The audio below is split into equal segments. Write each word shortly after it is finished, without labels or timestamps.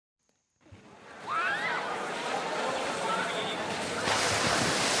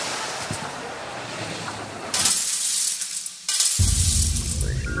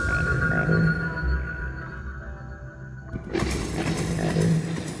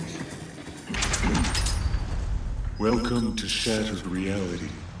Welcome to Shattered Reality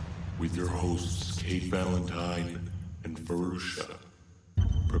with your hosts Kate Valentine and Fahrusha.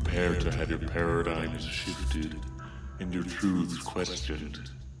 Prepare to have your paradigms shifted and your truths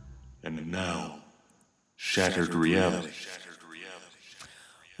questioned. And now, Shattered Reality.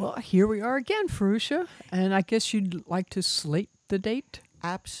 Well, here we are again, Fahrusha, and I guess you'd like to slate the date?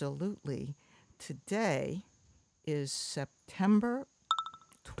 Absolutely. Today is September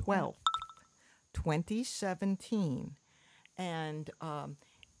 12th, 2017, and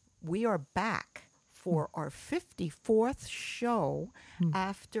we are back for our 54th show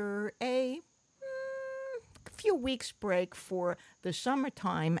after a few weeks break for the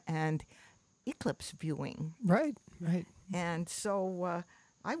summertime and eclipse viewing. Right. And so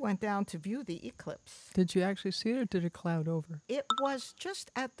I went down to view the eclipse. Did you actually see it, or did it cloud over? It was just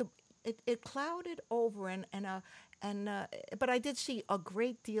at the. It clouded over, but I did see a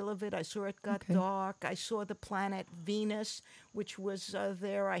great deal of it. I saw it got dark. I saw the planet Venus, which was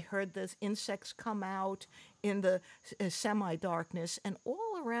there. I heard the insects come out in the semi-darkness, and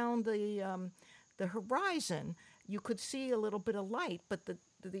all around the horizon, you could see a little bit of light, but the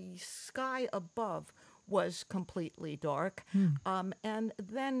sky above was completely dark. And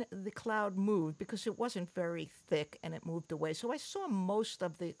then the cloud moved because it wasn't very thick, and it moved away. So I saw most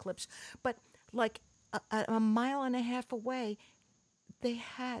of the eclipse, but like a mile and a half away, they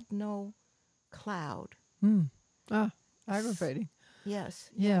had no cloud. Aggravating. Yes.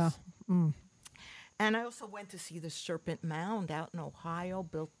 Yeah. And I also went to see the Serpent Mound out in Ohio,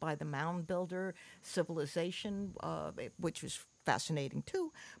 built by the Mound Builder Civilization, which was fascinating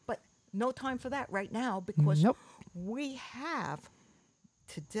too. But no time for that right now, because we have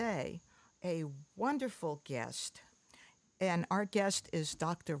today a wonderful guest. And our guest is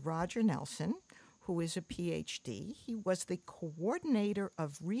Dr. Roger Nelson, who is a PhD. He was the coordinator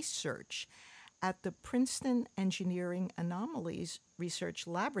of research at the Princeton Engineering Anomalies Research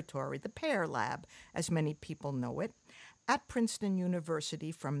Laboratory, the PEAR lab, as many people know it, at Princeton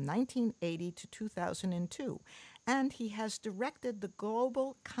University from 1980 to 2002. And he has directed the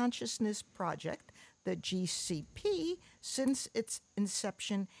Global Consciousness Project, the GCP, since its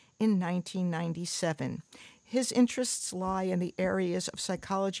inception in 1997. His interests lie in the areas of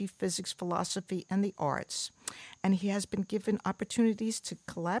psychology, physics, philosophy, and the arts. And he has been given opportunities to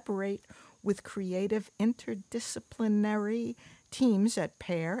collaborate with creative interdisciplinary teams at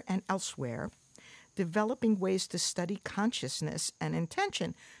PEAR and elsewhere, developing ways to study consciousness and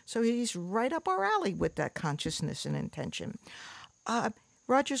intention. So he's right up our alley with that consciousness and intention.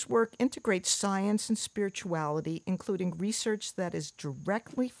 Roger's work integrates science and spirituality, including research that is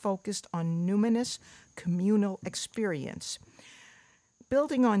directly focused on numinous communal experience.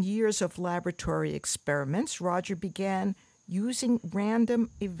 Building on years of laboratory experiments, Roger began using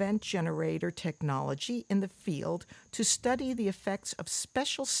random event generator technology in the field to study the effects of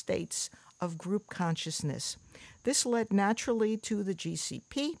special states of group consciousness. This led naturally to the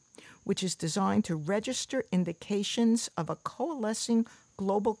GCP, which is designed to register indications of a coalescing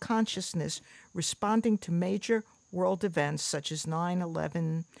global consciousness responding to major world events such as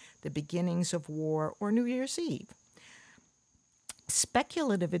 9/11, the beginnings of war, or New Year's Eve.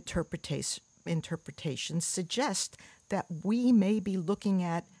 Speculative interpretations suggest that we may be looking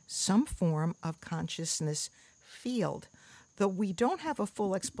at some form of consciousness field. Though we don't have a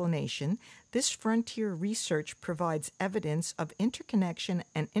full explanation, this frontier research provides evidence of interconnection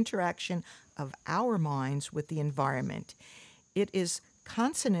and interaction of our minds with the environment. It is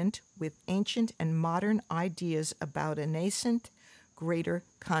consonant with ancient and modern ideas about a nascent, greater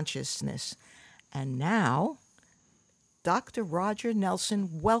consciousness. And now, Dr. Roger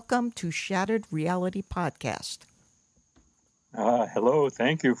Nelson, welcome to Shattered Reality Podcast. Hello,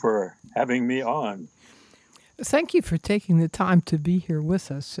 thank you for having me on. Thank you for taking the time to be here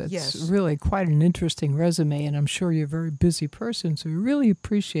with us. It's really quite an interesting resume, and I'm sure you're a very busy person, so we really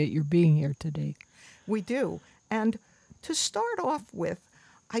appreciate your being here today. We do. And to start off with,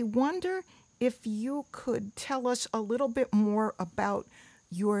 I wonder if you could tell us a little bit more about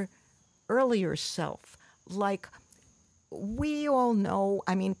your earlier self. Like, we all know,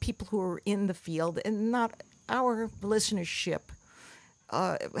 people who are in the field, and not our listenership,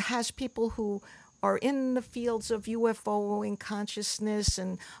 has people who are in the fields of UFO and consciousness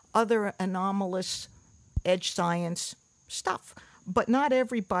and other anomalous edge science stuff. But not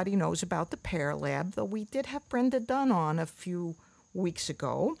everybody knows about the PEAR lab, though we did have Brenda Dunn on a few weeks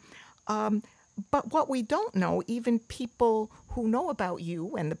ago. But what we don't know, even people who know about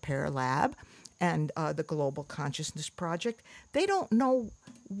you and the PEAR lab and the Global Consciousness Project, they don't know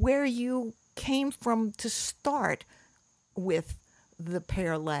where you came from to start with the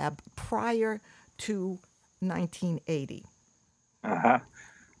PEAR lab prior to 1980. Uh-huh.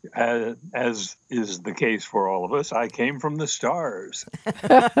 As is the case for all of us, I came from the stars.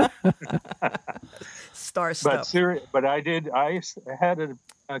 Star stuff. But I had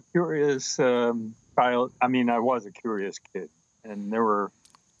a curious child. I mean, I was a curious kid, and there were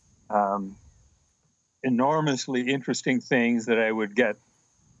enormously interesting things that I would get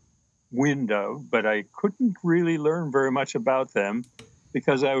wind of, but I couldn't really learn very much about them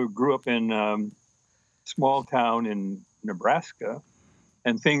because I grew up in a small town in Nebraska,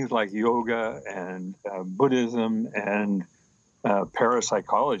 and things like yoga and Buddhism and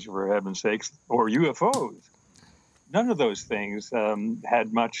parapsychology, for heaven's sakes, or UFOs. None of those things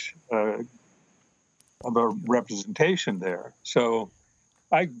had much of a representation there. So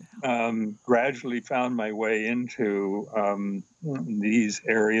I gradually found my way into these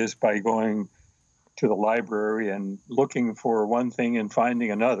areas by going to the library and looking for one thing and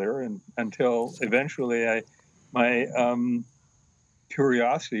finding another, and until eventually my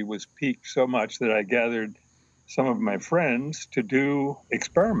curiosity was piqued so much that I gathered some of my friends to do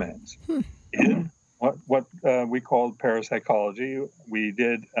experiments in what we called parapsychology. We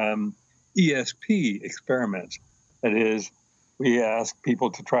did ESP experiments. That is, we asked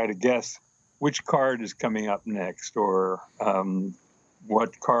people to try to guess which card is coming up next, or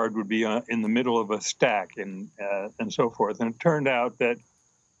what card would be in the middle of a stack, and so forth. And it turned out that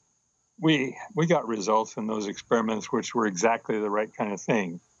we got results in those experiments which were exactly the right kind of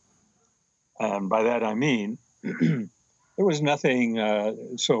thing. And by that I mean there was nothing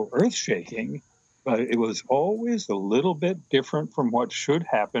so earth-shaking, but it was always a little bit different from what should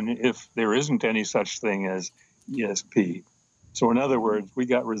happen if there isn't any such thing as ESP. So in other words, we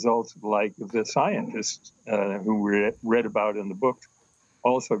got results like the scientists who we read about in the book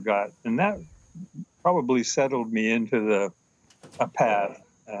also got. And that probably settled me into a path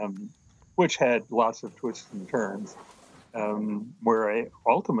which had lots of twists and turns, where I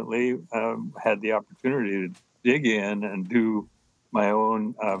ultimately had the opportunity to dig in and do my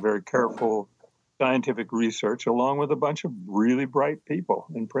own very careful scientific research, along with a bunch of really bright people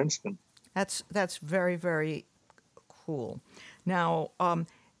in Princeton. That's very, very cool. Now,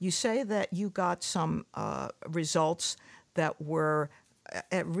 you say that you got some results that were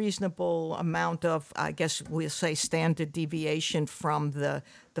a reasonable amount of, I guess we'll say, standard deviation from the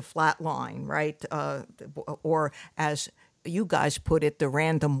flat line, right? Or as you guys put it, the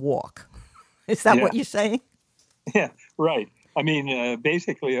random walk. Is that what you're saying? Yeah, right. I mean,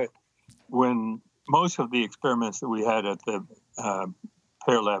 basically, when most of the experiments that we had at the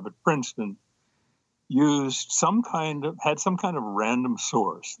PEAR lab at Princeton had some kind of random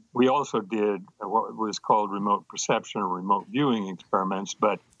source. We also did what was called remote perception or remote viewing experiments,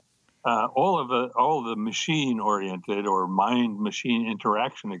 but all of the machine-oriented or mind-machine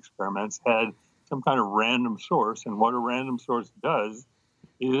interaction experiments had some kind of random source, and what a random source does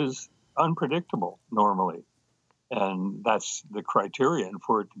is unpredictable normally. And that's the criterion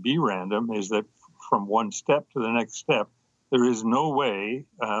for it to be random, is that from one step to the next step, there is no way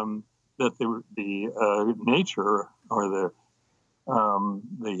that the nature or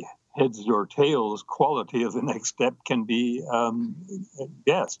the heads or tails quality of the next step can be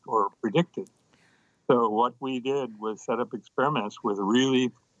guessed or predicted. So what we did was set up experiments with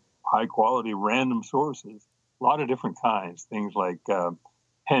really high-quality random sources, a lot of different kinds, things like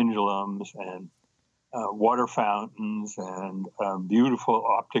pendulums and water fountains and beautiful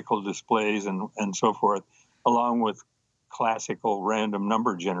optical displays and so forth, along with classical random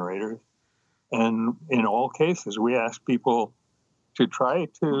number generators. And in all cases, we asked people to try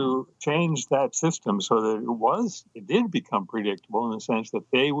to change that system so that it did become predictable, in the sense that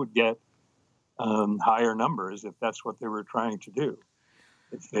they would get higher numbers if that's what they were trying to do.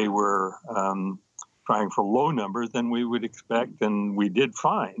 If they were trying for low numbers, then we would expect, and we did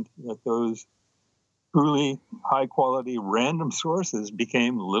find, that those truly high-quality random sources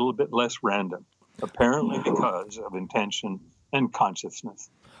became a little bit less random, apparently because of intention and consciousness.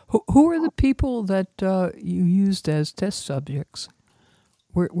 Who are the people that you used as test subjects?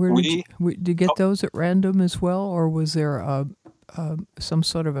 Where did you get those at random as well, or was there some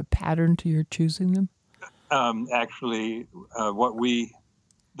sort of a pattern to your choosing them? Actually,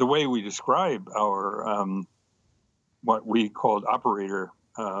 the way we describe our what we called operator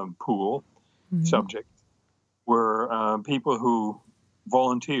pool subjects were people who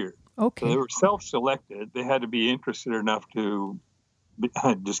volunteered. Okay. So they were self-selected. They had to be interested enough to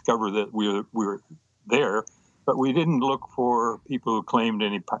discover that we were there, but we didn't look for people who claimed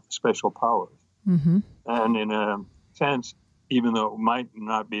any special powers. Mm-hmm. And in a sense, even though it might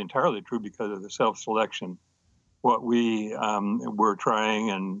not be entirely true because of the self-selection, what we were trying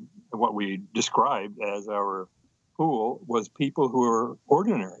and what we described as our pool was people who are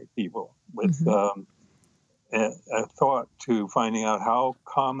ordinary people with a thought to finding out how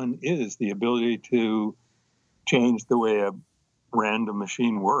common is the ability to change the way a random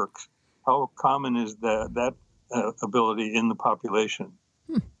machine works. How common is that ability in the population?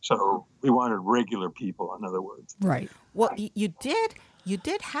 So we wanted regular people, in other words. Right. Well, you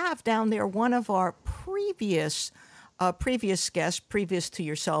did have down there one of our previous guests, previous to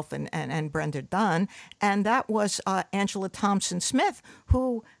yourself and Brenda Dunn, and that was Angela Thompson-Smith,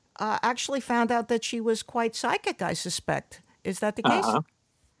 who actually found out that she was quite psychic, I suspect. Is that the case?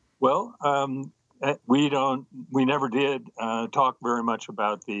 Well, we never did talk very much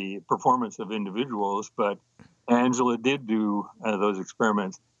about the performance of individuals, but Angela did do those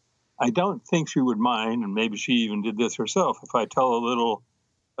experiments. I don't think she would mind, and maybe she even did this herself, if I tell a little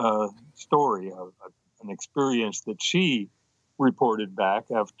story of an experience that she reported back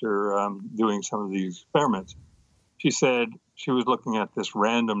after doing some of these experiments. She said she was looking at this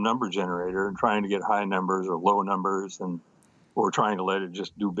random number generator and trying to get high numbers or low numbers, or trying to let it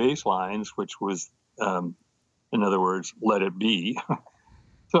just do baselines, which was, in other words, let it be.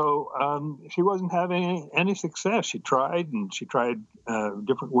 So she wasn't having any success. She tried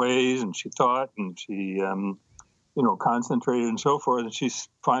different ways, and she thought, and she concentrated and so forth. And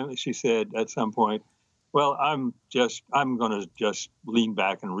she said at some point, well, I'm going to just lean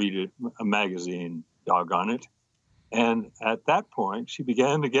back and read a magazine, doggone it. And at that point, she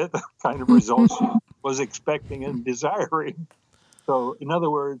began to get the kind of results she was expecting and desiring. So, in other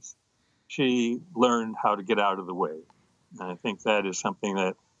words, she learned how to get out of the way. And I think that is something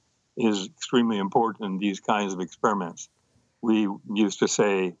that is extremely important in these kinds of experiments. We used to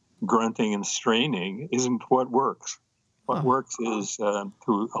say grunting and straining isn't what works. What works is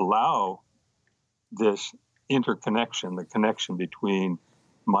to allow this interconnection, the connection between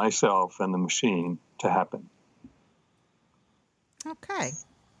myself and the machine, to happen. Okay.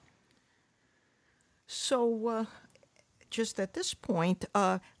 So just at this point,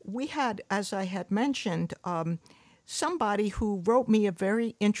 we had, as I had mentioned, somebody who wrote me a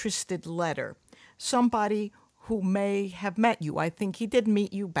very interested letter, somebody who may have met you. I think he did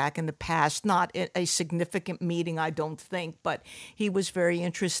meet you back in the past, not a significant meeting, I don't think, but he was very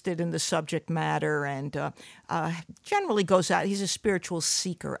interested in the subject matter and generally goes out. He's a spiritual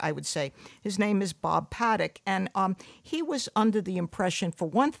seeker, I would say. His name is Bob Paddock, and he was under the impression, for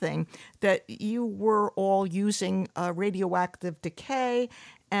one thing, that you were all using radioactive decay.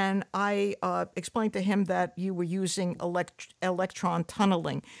 And I explained to him that you were using electron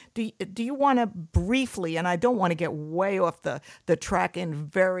tunneling. Do you want to briefly, and I don't want to get way off the track in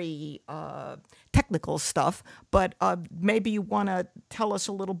very technical stuff, but maybe you want to tell us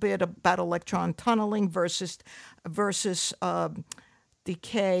a little bit about electron tunneling versus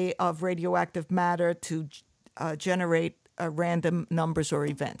decay of radioactive matter to generate random numbers or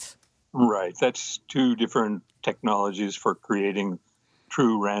events. Right. That's two different technologies for creating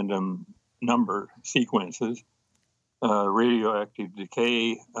true random number sequences. Radioactive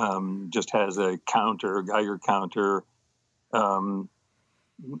decay just has a Geiger counter,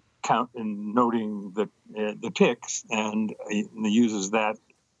 noting the ticks, and uses that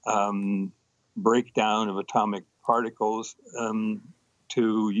breakdown of atomic particles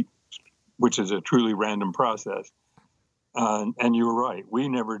which is a truly random process. And you're right, we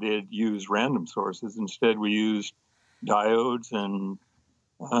never did use random sources. Instead, we used diodes and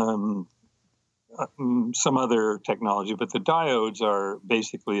some other technology, but the diodes are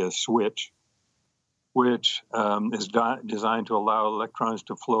basically a switch, which is designed to allow electrons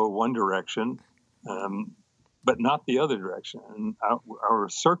to flow one direction, but not the other direction. And our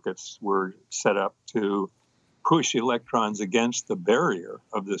circuits were set up to push electrons against the barrier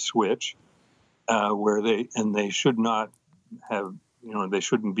of the switch, where they should not have, they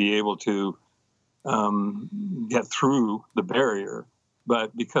shouldn't be able to get through the barrier.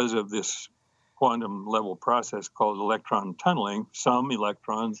 But because of this quantum level process called electron tunneling, some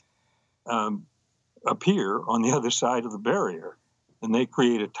electrons appear on the other side of the barrier, and they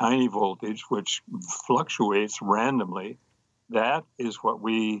create a tiny voltage which fluctuates randomly. That is what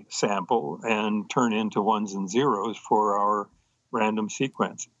we sample and turn into ones and zeros for our random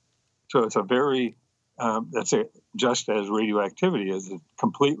sequence. So it's a very, just as radioactivity is a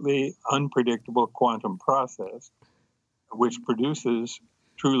completely unpredictable quantum process, which produces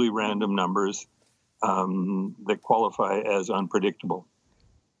truly random numbers that qualify as unpredictable.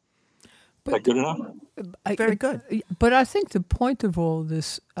 Is that good enough? Very good. But I think the point of all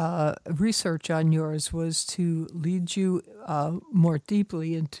this research on yours was to lead you more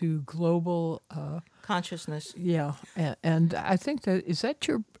deeply into global consciousness. Yeah, and I think is that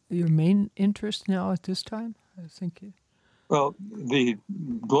your main interest now at this time? I think. Well, the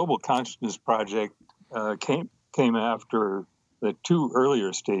Global Consciousness Project came after the two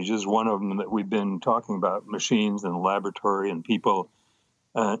earlier stages. One of them that we've been talking about, machines in the laboratory and people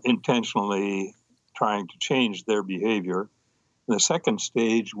intentionally trying to change their behavior. The second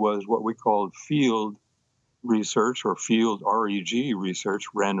stage was what we called field research or field REG research,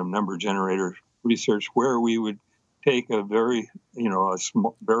 random number generator research, where we would take a very, a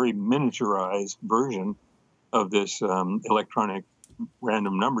small, very miniaturized version of this electronic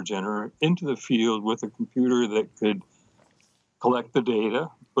random number generator into the field with a computer that could collect the data,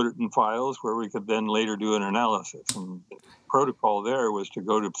 put it in files where we could then later do an analysis. And the protocol there was to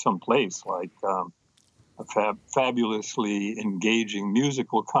go to some place like a fabulously engaging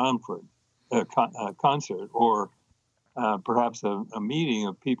musical concert, or perhaps a meeting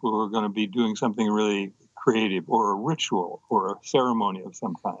of people who are going to be doing something really creative, or a ritual, or a ceremony of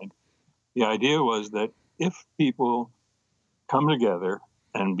some kind. The idea was that if people come together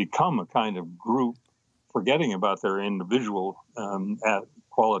and become a kind of group, forgetting about their individual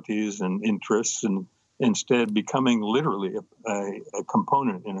qualities and interests, and instead becoming literally a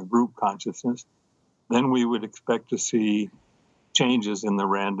component in a group consciousness, then we would expect to see changes in the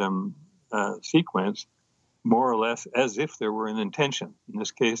random sequence, more or less as if there were an intention. In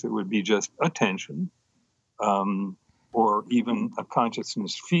this case, it would be just attention, or even a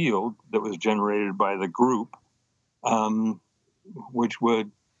consciousness field that was generated by the group, which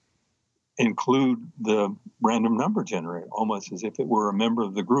would include the random number generator, almost as if it were a member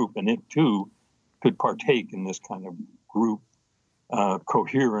of the group, and it too could partake in this kind of group,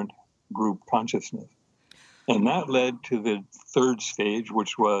 coherent group consciousness. And that led to the third stage,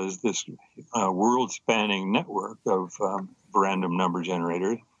 which was this world-spanning network of random number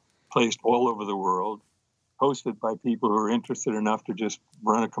generators placed all over the world, hosted by people who are interested enough to just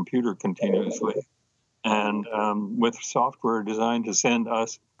run a computer continuously, and with software designed to send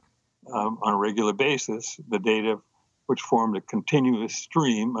us on a regular basis the data, which formed a continuous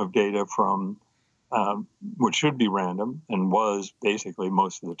stream of data from, which should be random and was basically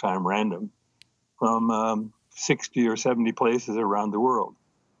most of the time random, from 60 or 70 places around the world.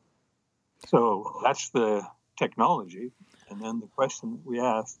 So that's the technology. And then the question that we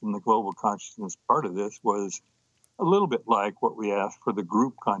asked in the global consciousness part of this was a little bit like what we asked for the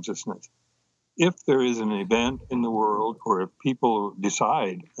group consciousness. If there is an event in the world, or if people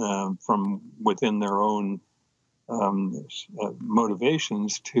decide from within their own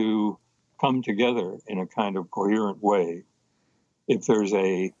motivations to come together in a kind of coherent way, if there's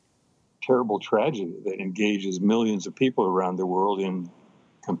a terrible tragedy that engages millions of people around the world in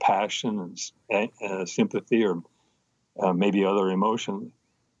compassion and sympathy, or maybe other emotions,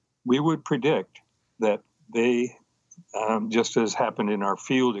 we would predict that they, just as happened in our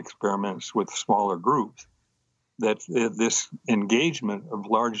field experiments with smaller groups, that this engagement of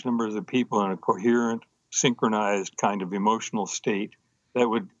large numbers of people in a coherent, synchronized kind of emotional state that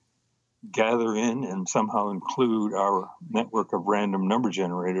would gather in and somehow include our network of random number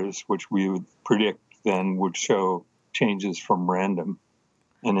generators, which we would predict then would show changes from random.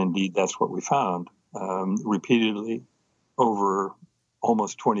 And indeed, that's what we found repeatedly over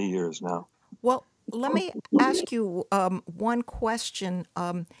almost 20 years now. Well, let me ask you one question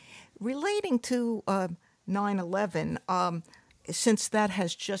relating to 9/11. Since that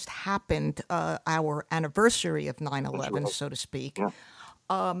has just happened, our anniversary of 9/11, so to speak. Yeah.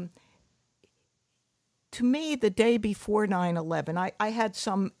 To me, the day before 9/11, I had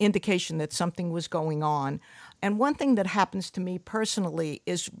some indication that something was going on. And one thing that happens to me personally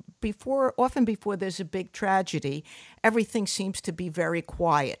is often before there's a big tragedy, everything seems to be very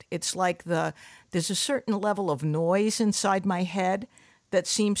quiet. It's like there's a certain level of noise inside my head that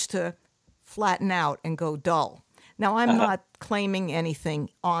seems to flatten out and go dull. Now, I'm not claiming anything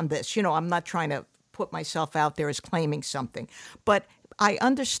on this. I'm not trying to put myself out there as claiming something. But I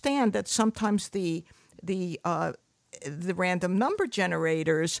understand that sometimes the random number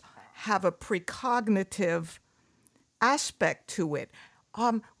generators have a precognitive aspect to it.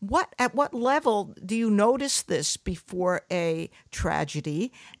 At what level do you notice this before a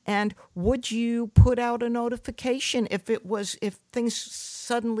tragedy? And would you put out a notification if things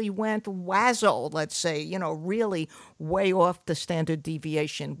suddenly went wazzo, let's say, really way off the standard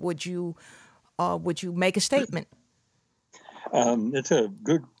deviation? Would you make a statement? It's a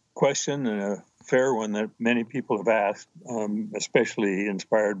good question and a fair one that many people have asked, especially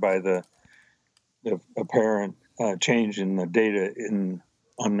inspired by the apparent change in the data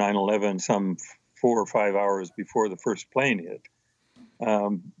on 9/11 some 4 or 5 hours before the first plane hit.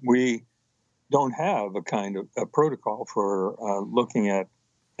 We don't have a kind of a protocol for looking at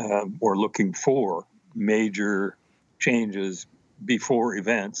or looking for major changes before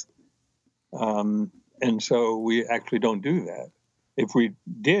events. And so we actually don't do that. If we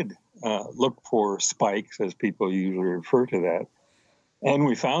did look for spikes, as people usually refer to that, and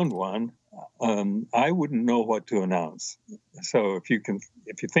we found one, I wouldn't know what to announce. So if you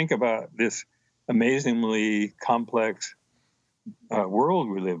think about this amazingly complex world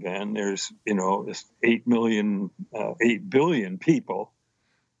we live in, there's, this 8 billion people,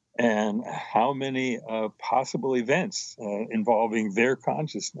 and how many possible events involving their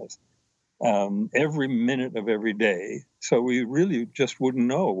consciousness every minute of every day. So we really just wouldn't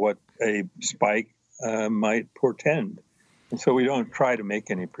know what a spike might portend. And so we don't try to make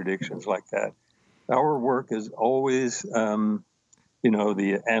any predictions like that. Our work is always,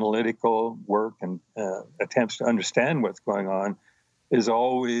 the analytical work and attempts to understand what's going on is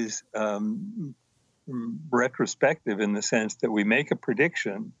always retrospective, in the sense that we make a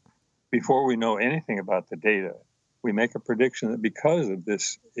prediction before we know anything about the data. We make a prediction that because of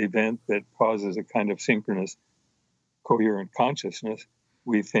this event that causes a kind of synchronous, coherent consciousness,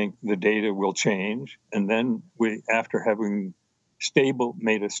 we think the data will change. And then we, after having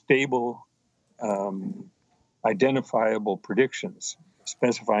made a stable, identifiable predictions,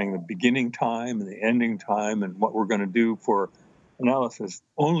 specifying the beginning time and the ending time and what we're going to do for analysis,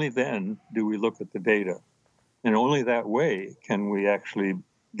 only then do we look at the data. And only that way can we actually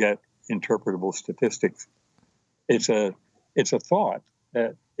get interpretable statistics. It's a thought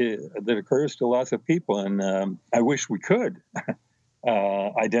that occurs to lots of people, and I wish we could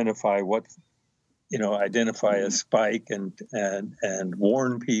identify a spike and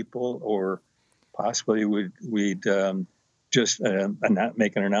warn people, or possibly we'd just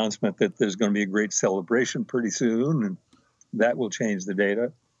make an announcement that there's going to be a great celebration pretty soon, and that will change the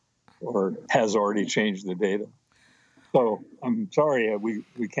data, or has already changed the data. So I'm sorry,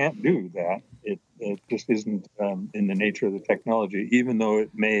 we can't do that. It just isn't in the nature of the technology, even though it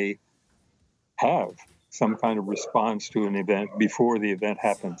may have some kind of response to an event before the event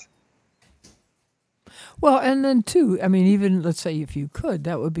happens. Well, and then too, I mean, even let's say if you could,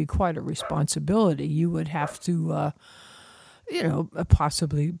 that would be quite a responsibility. You would have to,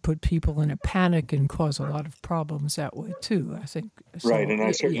 possibly put people in a panic and cause a lot of problems that way too, I think. So, right, and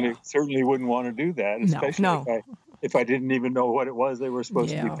I certainly wouldn't want to do that, especially if I didn't even know what it was they were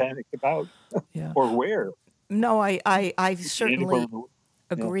supposed to be panicked about, or where. No, I certainly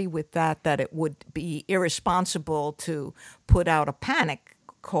agree with that it would be irresponsible to put out a panic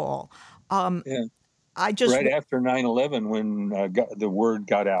call. I just after 9/11, when the word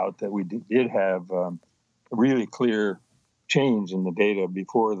got out that we did have a really clear change in the data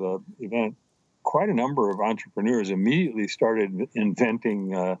before the event, quite a number of entrepreneurs immediately started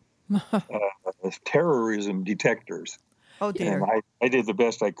inventing terrorism detectors. Oh dear! And I did the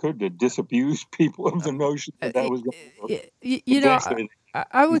best I could to disabuse people of the notion that was going to work.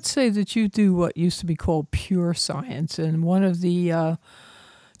 I would say that you do what used to be called pure science, and one of the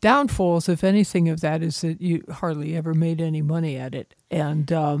downfalls, if anything, of that is that you hardly ever made any money at it. And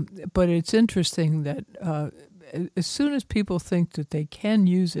but it's interesting that as soon as people think that they can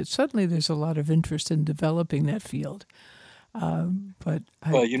use it, suddenly there's a lot of interest in developing that field. But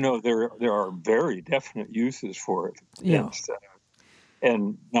there are very definite uses for it. Yeah.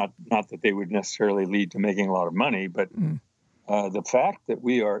 And not that they would necessarily lead to making a lot of money, but the fact that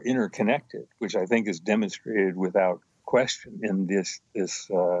we are interconnected, which I think is demonstrated without question in this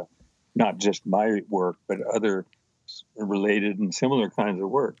not just my work, but other related and similar kinds of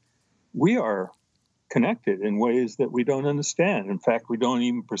work. We are connected in ways that we don't understand. In fact, we don't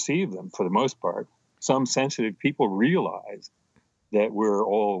even perceive them for the most part. Some sensitive people realize that we're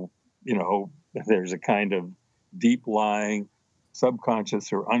all, there's a kind of deep lying,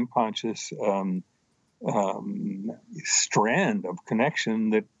 subconscious or unconscious strand of connection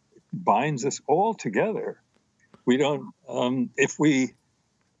that binds us all together. We don't, I'm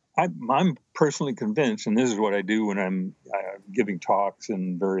personally convinced, and this is what I do when I'm giving talks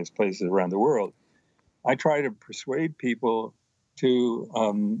in various places around the world, I try to persuade people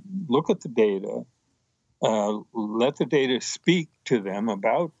to look at the data, let the data speak to them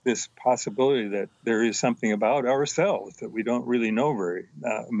about this possibility that there is something about ourselves that we don't really know very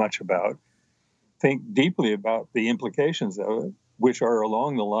much about. Think deeply about the implications of it, which are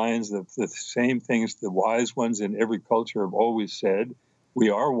along the lines of the same things the wise ones in every culture have always said. We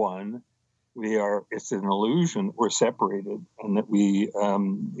are one. It's an illusion. We're separated, and that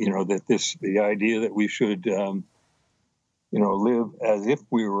the idea that we should, live as if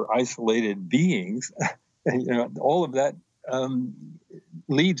we were isolated beings, all of that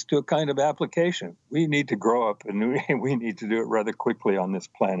leads to a kind of application. We need to grow up, and we need to do it rather quickly on this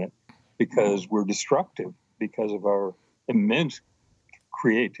planet because we're destructive because of our immense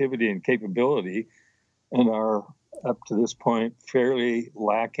creativity and capability and our, up to this point, fairly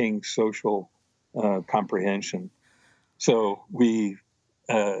lacking social comprehension. So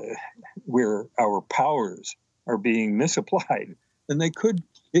our powers are being misapplied, and it could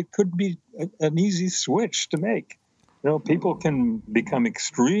be an easy switch to make. People can become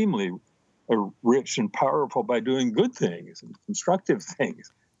extremely rich and powerful by doing good things and constructive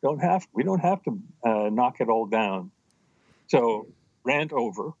things. We don't have to knock it all down. So rant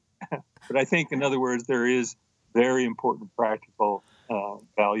over. But I think, in other words, there is very important practical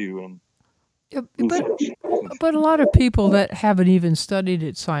value in but a lot of people that haven't even studied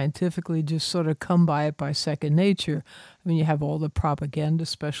it scientifically just sort of come by it by second nature. I mean, you have all the propaganda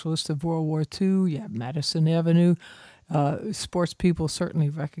specialists of World War II. You have Madison Avenue. Sports people certainly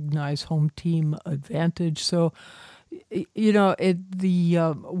recognize home team advantage. So,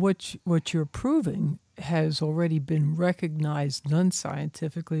 what you're proving has already been recognized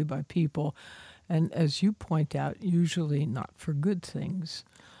non-scientifically by people, and as you point out, usually not for good things.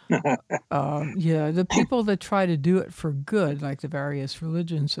 The people that try to do it for good, like the various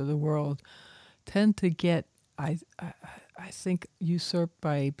religions of the world, tend to get, I think, usurped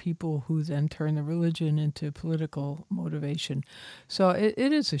by people who then turn the religion into political motivation. So it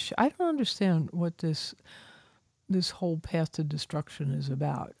is I don't understand what this whole path to destruction is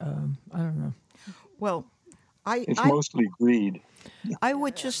about. I don't know. Well, it's mostly greed. I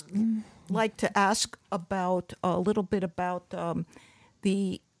would just like to ask about a little bit about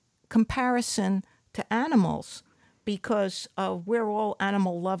the comparison to animals, because we're all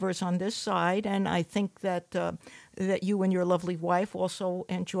animal lovers on this side, and I think that that you and your lovely wife also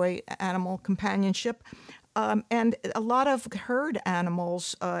enjoy animal companionship. And a lot of herd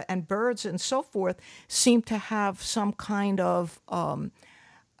animals and birds and so forth seem to have some kind of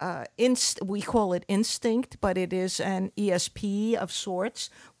we call it instinct, but it is an ESP of sorts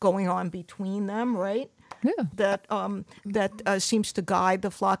going on between them, right? Yeah. That seems to guide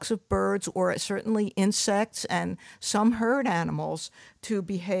the flocks of birds, or certainly insects and some herd animals, to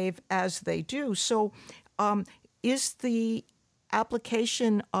behave as they do. So is the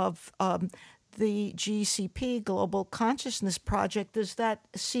application of the GCP, Global Consciousness Project, does that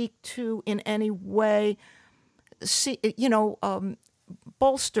seek to in any way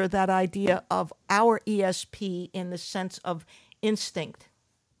bolster that idea of our ESP in the sense of instinct?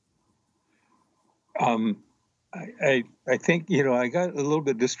 I think, I got a little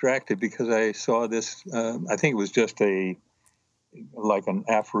bit distracted because I saw this, I think it was just like an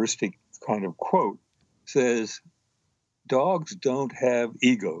aphoristic kind of quote. It says, dogs don't have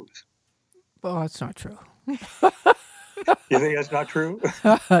egos. Well, that's not true. You think that's not true?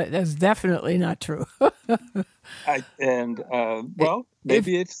 That's definitely not true.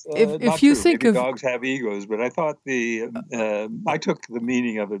 Maybe it's if not you true. think maybe of dogs have egos, but I thought I took the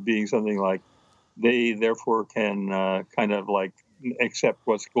meaning of it being something like they therefore can kind of like accept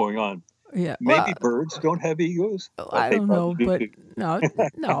what's going on. Yeah, maybe birds don't have egos. I don't know, but no.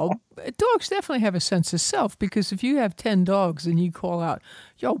 Dogs definitely have a sense of self, because if you have 10 dogs and you call out,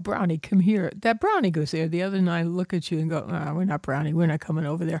 "Yo, Brownie, come here," that Brownie goes there. The other 9 look at you and go, "No, we're not Brownie. We're not coming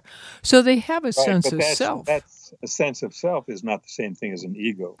over there." So they have a sense of self. That's a sense of self is not the same thing as an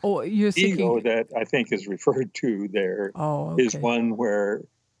ego. Oh, you're thinking ego that I think is referred to there is one where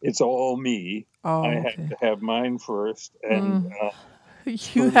it's all me. I have to have mine first, and.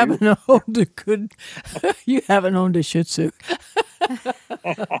 You haven't owned a you haven't owned a Shih Tzu.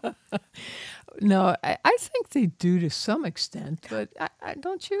 No, I think they do to some extent, but I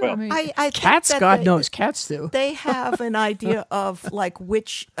don't you? Well, I mean, I cats, God knows, cats do. They have an idea of like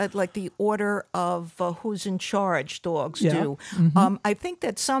which, like the order of who's in charge. Dogs do. Mm-hmm. I think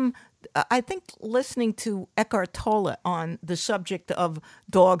that I think listening to Eckhart Tolle on the subject of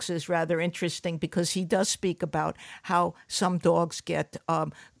dogs is rather interesting, because he does speak about how some dogs get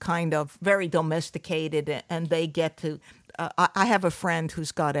kind of very domesticated, and they get to. I have a friend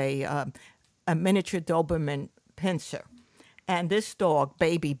who's got a miniature Doberman Pinscher, and this dog,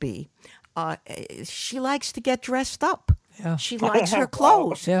 Baby B, she likes to get dressed up. Yeah. She likes her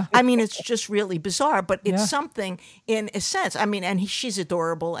clothes. Yeah. I mean, it's just really bizarre, but it's something in a sense. I mean, and she's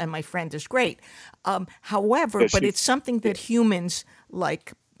adorable, and my friend is great. However, but it's something that humans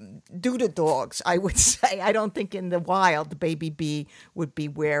like do to dogs, I would say. I don't think in the wild the Baby bee would be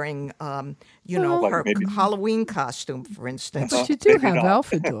wearing, her Halloween costume, for instance. But you do have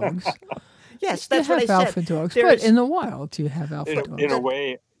alpha dogs. Yes, that's you what I have said. alpha dogs, but in the wild you have alpha dogs. In a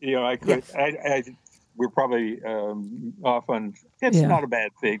way, I could. we're probably off on. It's not a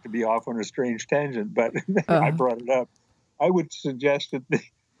bad thing to be off on a strange tangent, but I brought it up. I would suggest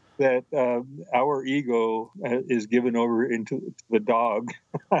that our ego is given over into the dog.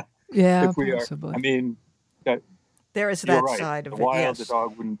 Yeah, if we possibly. Are. I mean, there is you're that right. side of the wild, it. Yes. The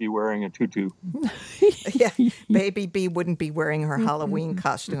dog wouldn't be wearing a tutu. Yeah, Baby B wouldn't be wearing her Halloween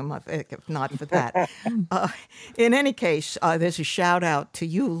costume if not for that. In any case, there's a shout out to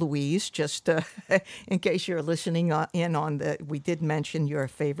you, Louise, just in case you're listening in on we did mention your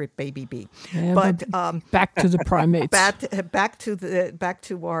favorite Baby B. Yeah, but back to the primates. back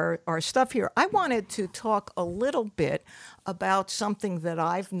to our stuff here. I wanted to talk a little bit about something that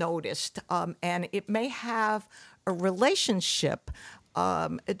I've noticed, and it may have a relationship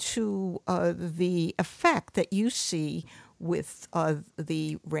to the effect that you see with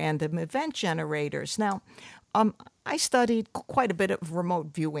the random event generators. Now, I studied quite a bit of remote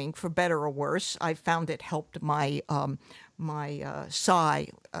viewing, for better or worse. I found it helped my psi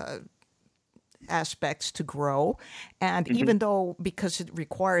aspects to grow. And even though, because it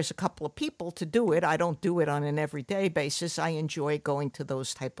requires a couple of people to do it, I don't do it on an everyday basis, I enjoy going to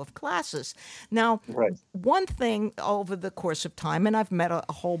those type of classes. Now, one thing over the course of time, and I've met a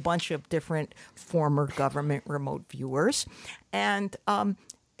whole bunch of different former government remote viewers, and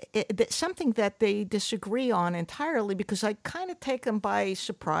something that they disagree on entirely, because I kind of take them by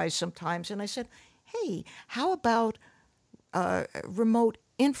surprise sometimes, and I said, hey, how about remote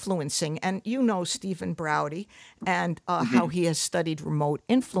influencing? And you know Stephen Browdy and how he has studied remote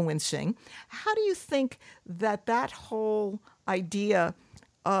influencing. How do you think that whole idea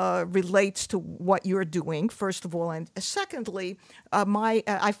relates to what you're doing, first of all? And secondly,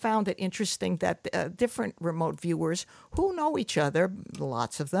 I found it interesting that different remote viewers who know each other,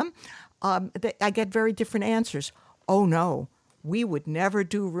 lots of them, I get very different answers. Oh, no. We would never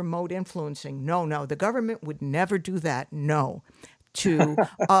do remote influencing. No, the government would never do that. No. To,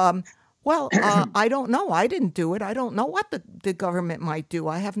 I don't know. I didn't do it. I don't know what the government might do.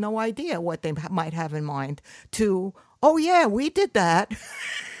 I have no idea what they might have in mind. To, oh, yeah, we did that.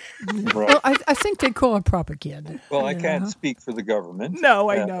 Well, I think they call it propaganda. Well, I can't speak for the government. No,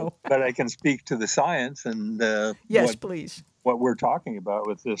 I know. But I can speak to the science and yes, please. What we're talking about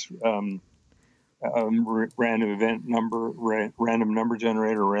with this random number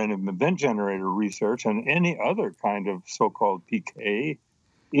generator, random event generator research, and any other kind of so-called PK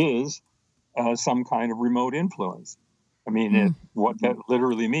is some kind of remote influence. I mean, what that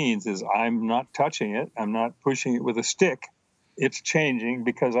literally means is I'm not touching it. I'm not pushing it with a stick. It's changing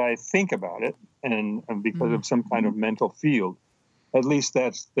because I think about it and because of some kind of mental field. At least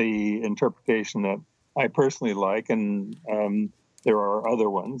that's the interpretation that I personally like, and there are other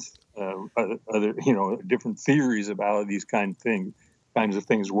ones, other different theories about how these kinds of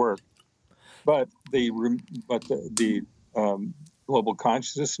things work. But the Global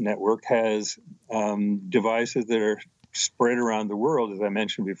Consciousness Network has devices that are spread around the world, as I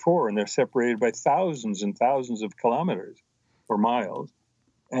mentioned before, and they're separated by thousands and thousands of kilometers or miles,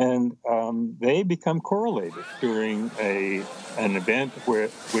 and they become correlated during an event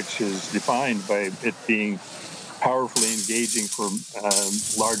which is defined by it being powerfully engaging for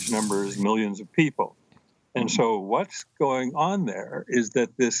large numbers, millions of people. And so what's going on there is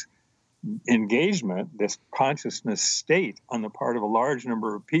that this engagement, this consciousness state on the part of a large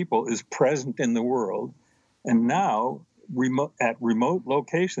number of people is present in the world. And now at remote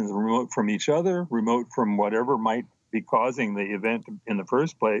locations, remote from each other, remote from whatever might be causing the event in the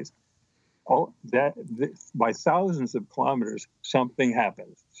first place, by thousands of kilometers, something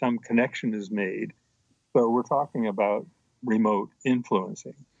happens. Some connection is made. So we're talking about remote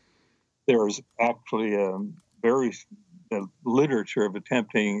influencing. There's actually the literature of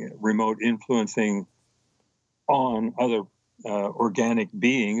attempting remote influencing on other organic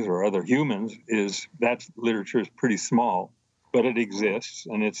beings or other humans that literature is pretty small, but it exists,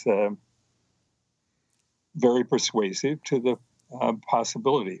 and it's very persuasive to the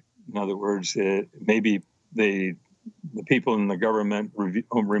possibility. In other words, maybe the people in the government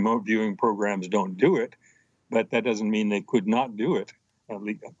remote viewing programs don't do it, but that doesn't mean they could not do it, at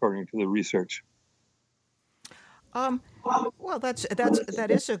least according to the research. Well, that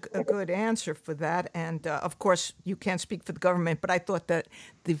is a good answer for that, and of course you can't speak for the government, but I thought that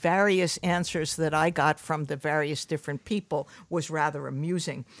the various answers that I got from the various different people was rather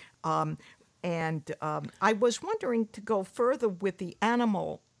amusing, and I was wondering, to go further with the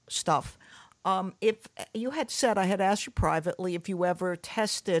animal stuff. If you had said, I had asked you privately if you ever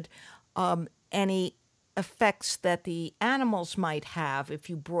tested any effects that the animals might have if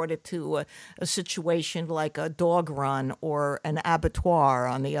you brought it to a situation like a dog run or an abattoir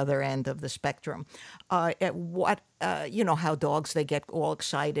on the other end of the spectrum. You know how dogs, they get all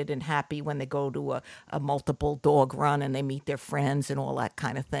excited and happy when they go to a multiple dog run and they meet their friends and all that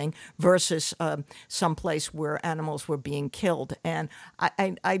kind of thing, versus someplace where animals were being killed. And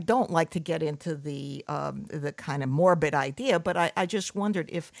I don't like to get into the kind of morbid idea, but I just wondered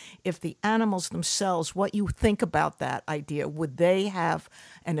if the animals themselves, what you think about that idea, would they have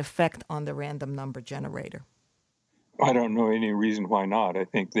an effect on the random number generator? I don't know any reason why not. I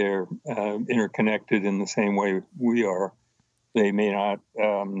think they're interconnected in the same way we are. They may not,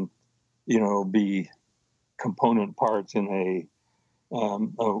 be component parts in a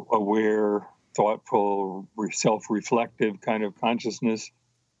aware, thoughtful, self-reflective kind of consciousness,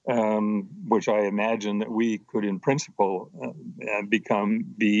 which I imagine that we could, in principle,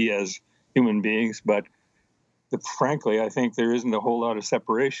 be as human beings. But frankly, I think there isn't a whole lot of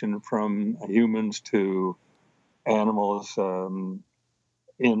separation from humans to animals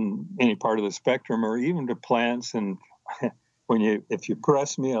in any part of the spectrum, or even to plants. And if you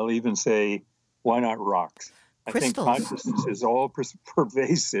press me, I'll even say, why not rocks? Crystals. I think consciousness is all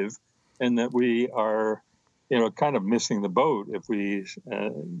pervasive, and that we are, kind of missing the boat if we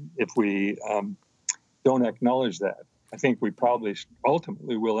don't acknowledge that. I think we probably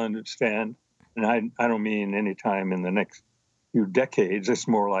ultimately will understand, and I don't mean any time in the next few decades. It's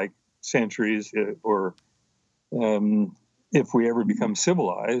more like centuries, or if we ever become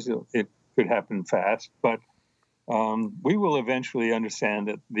civilized, it could happen fast. But we will eventually understand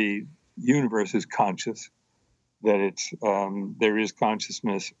that the universe is conscious, that there is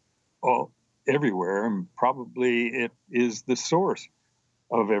consciousness everywhere, and probably it is the source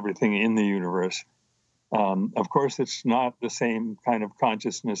of everything in the universe. Of course, it's not the same kind of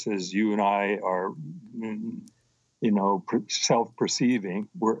consciousness as you and I are, self-perceiving.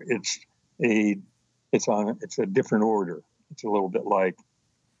 It's a different order. It's a little bit like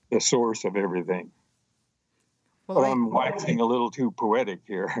the source of everything. Well, I'm waxing a little too poetic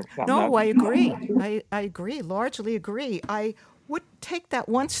here. I agree. I agree, largely agree. I would take that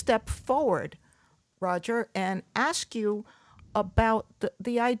one step forward, Roger, and ask you about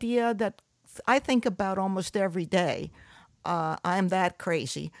the idea that I think about almost every day. I'm that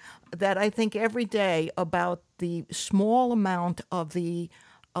crazy that I think every day about the small amount of the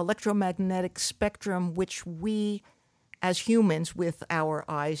electromagnetic spectrum which we, as humans with our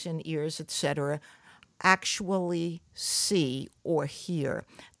eyes and ears, etc., actually see or hear.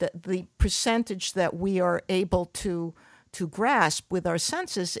 The percentage that we are able to grasp with our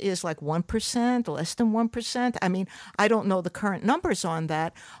senses is like 1%, less than 1%. I mean, I don't know the current numbers on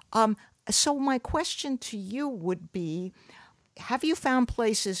that. So my question to you would be, have you found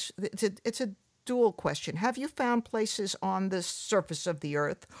places, it's a dual question, have you found places on the surface of the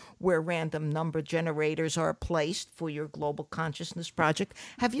Earth where random number generators are placed for your Global Consciousness Project?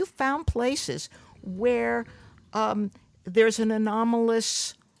 Have you found places where there's an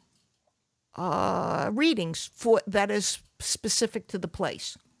anomalous readings that is specific to the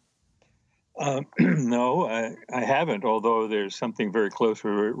place? No, I haven't, although there's something very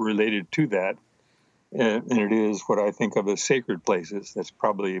closely related to that. And it is what I think of as sacred places. That's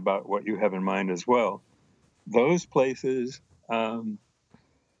probably about what you have in mind as well. Those places are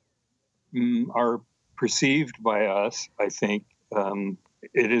perceived by us, I think.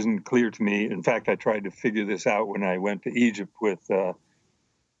 It isn't clear to me. In fact, I tried to figure this out when I went to Egypt with a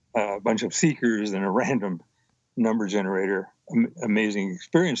bunch of seekers and a random number generator. Amazing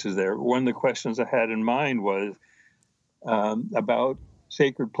experiences there. One of the questions I had in mind was about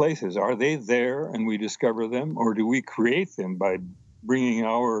sacred places. Are they there and we discover them, or do we create them by bringing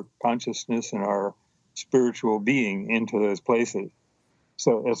our consciousness and our spiritual being into those places?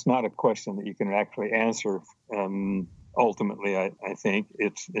 So it's not a question that you can actually answer ultimately, I think.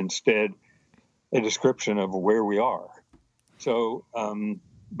 It's instead a description of where we are. So,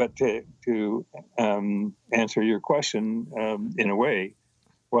 but to answer your question in a way,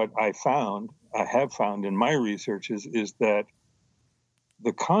 what I have found in my research is that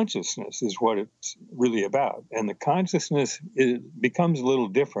the consciousness is what it's really about. And the consciousness becomes a little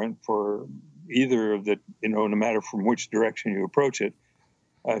different for either of the, no matter from which direction you approach it.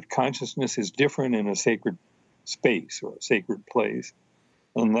 Consciousness is different in a sacred space or a sacred place.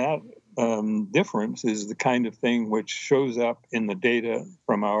 And that difference is the kind of thing which shows up in the data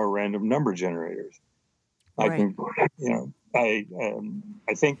from our random number generators. Right. I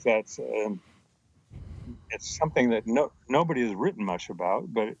think that's it's something that nobody has written much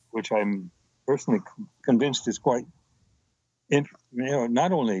about, but which I'm personally convinced is quite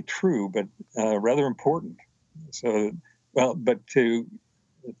not only true, but rather important. So, but to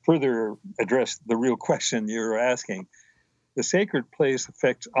further address the real question you're asking, the sacred place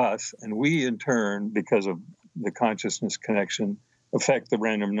affects us, and we, in turn, because of the consciousness connection, affect the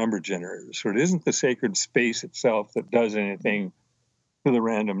random number generator. So it isn't the sacred space itself that does anything to the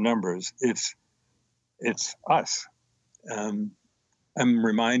random numbers. It's us. I'm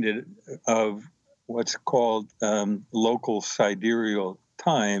reminded of what's called local sidereal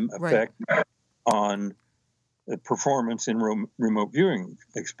time effect on the performance in remote viewing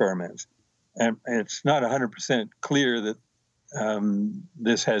experiments. And it's not 100% clear that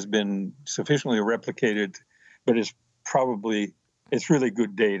this has been sufficiently replicated, but it's really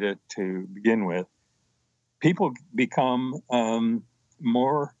good data to begin with. People become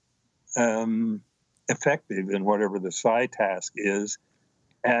more effective in whatever the psi task is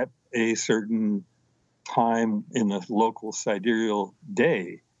at a certain time in the local sidereal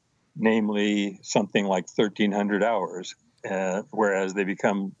day, namely something like 1,300 hours, whereas they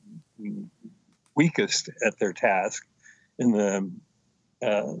become weakest at their task in the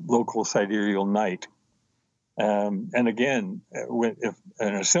local sidereal night. And again, in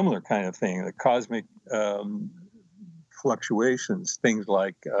a similar kind of thing, the cosmic fluctuations, things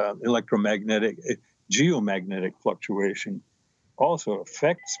like electromagnetic, geomagnetic fluctuation, also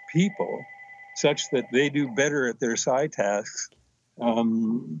affects people such that they do better at their psi tasks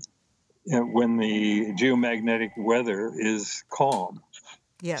when the geomagnetic weather is calm.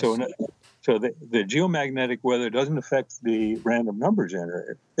 Yes. So the geomagnetic weather doesn't affect the random number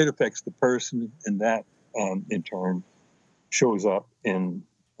generator. It affects the person, and that, in turn, shows up in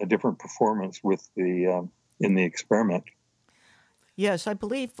a different performance with in the experiment. Yes, I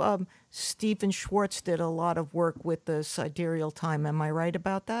believe Stephen Schwartz did a lot of work with the sidereal time. Am I right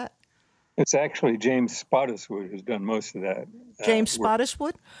about that? It's actually James Spottiswoode who's done most of that. James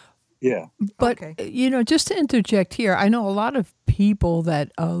Spottiswoode? Yeah. But, Okay. Just to interject here, I know a lot of people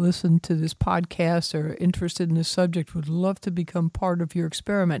that listen to this podcast or are interested in this subject would love to become part of your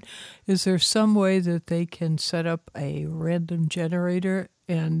experiment. Is there some way that they can set up a random generator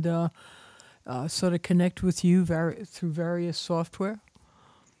and sort of connect with you through various software?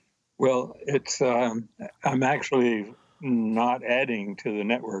 Well, I'm actually not adding to the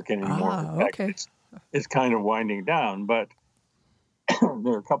network anymore. In fact, okay. It's kind of winding down, but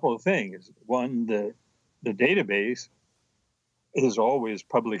there are a couple of things. One, the database is always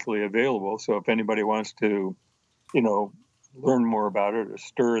publicly available. So if anybody wants to, learn more about it or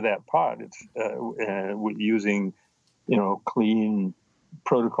stir that pot, it's using, clean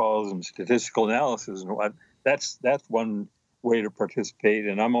protocols and statistical analysis and what. That's one way to participate.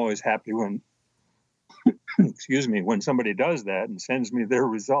 And I'm always happy when, when somebody does that and sends me their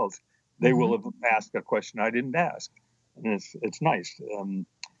results. They will have asked a question I didn't ask. And it's nice. And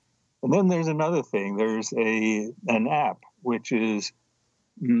then there's another thing. There's an app which is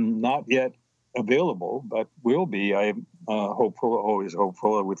not yet available, but will be. I'm always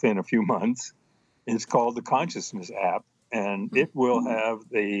hopeful, within a few months. It's called the Consciousness app, and it will have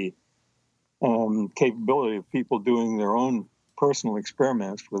the capability of people doing their own personal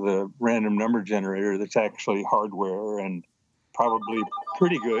experiments with a random number generator that's actually hardware and probably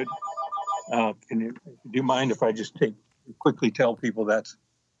pretty good. Do you mind if I just quickly tell people that's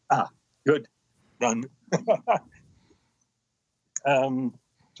good, done?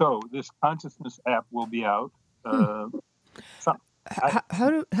 So this consciousness app will be out. How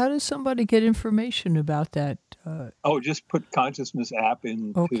does somebody get information about that? Just put consciousness app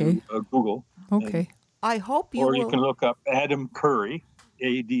into Google. Okay. I hope you Or will. you can look up Adam Curry,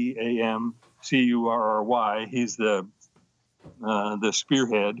 AdamCurry. He's the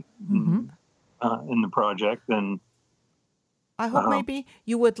spearhead in the project, and I hope maybe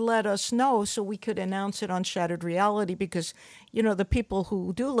you would let us know so we could announce it on Shattered Reality, because, the people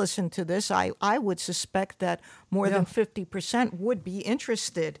who do listen to this, I would suspect that more than 50% would be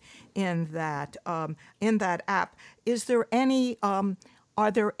interested in that app. Is there any,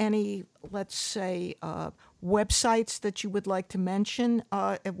 are there any, let's say, websites that you would like to mention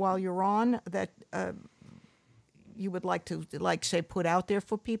while you're on that you would like to, say, put out there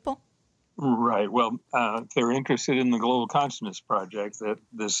for people? Right. Well, if they're interested in the Global Consciousness Project,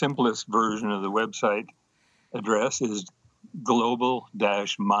 the simplest version of the website address is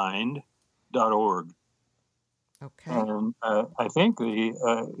global-mind.org. Okay. And I think the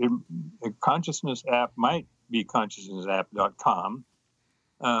consciousness app might be consciousnessapp.com.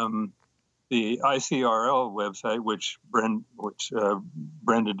 The ICRL website, which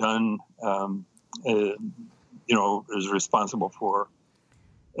Brenda Dunn, is responsible for,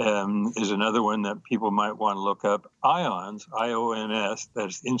 is another one that people might want to look up. IONS, IONS,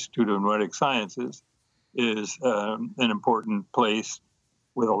 that's Institute of Noetic Sciences, is an important place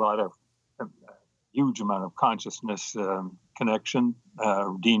with a lot of huge amount of consciousness connection.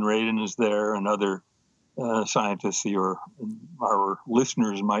 Dean Radin is there, and other scientists our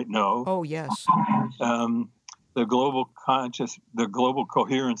listeners might know. Oh, yes. The Global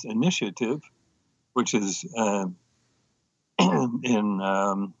Coherence Initiative, which is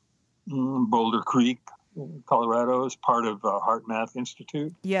in Boulder Creek, Colorado, is part of Heart Math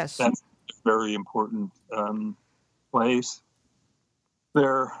Institute. Yes. That's a very important place.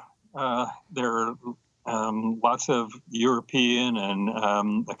 There are lots of European and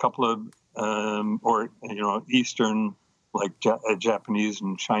a couple of Eastern, like Japanese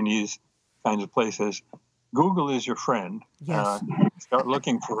and Chinese kinds of places. Google is your friend. Yes. Start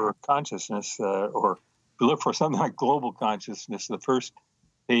looking for consciousness, or if you look for something like global consciousness, the first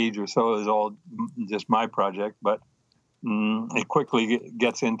page or so is all just my project, but it quickly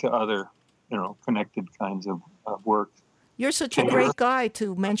gets into other, connected kinds of work. You're such a great guy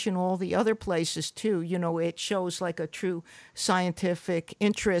to mention all the other places, too. It shows like a true scientific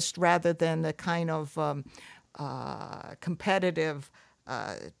interest rather than a kind of competitive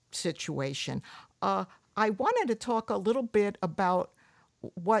situation. I wanted to talk a little bit about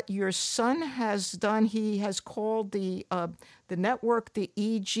what your son has done. He has called the network the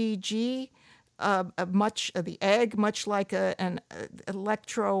EGG, the egg, much like an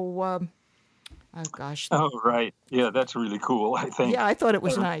electro. Oh, gosh. Oh, right. Yeah, that's really cool, I think. Yeah, I thought it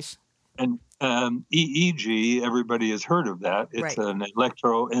was nice. And EEG, everybody has heard of that. It's right. An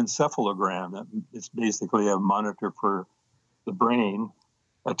electroencephalogram. It's basically a monitor for the brain,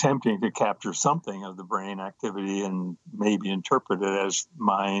 attempting to capture something of the brain activity and maybe interpret it as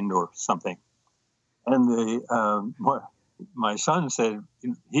mind or something. And my son said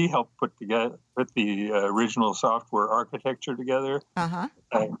he helped put the original software architecture together,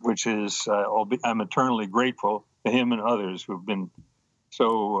 which is I'm eternally grateful to him and others who've been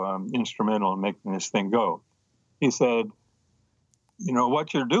so instrumental in making this thing go. He said,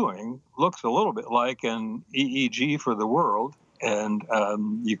 what you're doing looks a little bit like an EEG for the world, and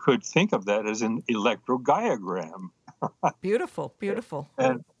you could think of that as an electrodiagram. Beautiful, beautiful.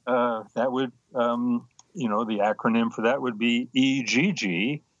 And that would, the acronym for that would be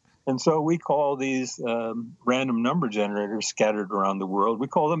EGG. And so we call these random number generators scattered around the world, we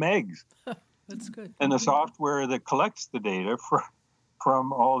call them eggs. That's good. And the software that collects the data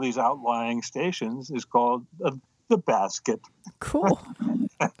from all these outlying stations is called the basket. Cool.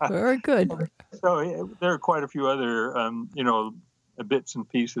 Very good. So there are quite a few other, bits and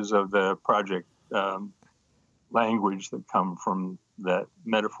pieces of the project language that come from that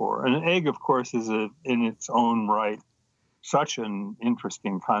metaphor. And an egg, of course, is in its own right such an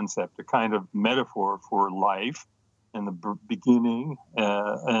interesting concept, a kind of metaphor for life and the beginning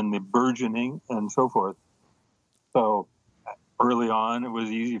and the burgeoning and so forth. So early on, it was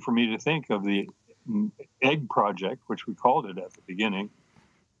easy for me to think of the egg project, which we called it at the beginning,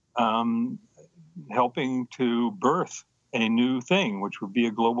 helping to birth a new thing, which would be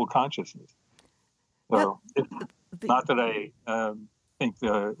a global consciousness. So not that I think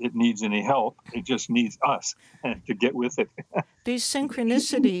it needs any help. It just needs us to get with it. These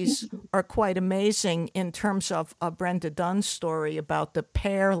synchronicities are quite amazing in terms of Brenda Dunn's story about the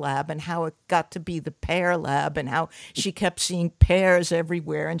PEAR lab and how it got to be the PEAR lab and how she kept seeing pears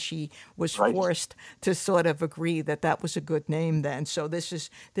everywhere, and she was forced to sort of agree that that was a good name then. So this is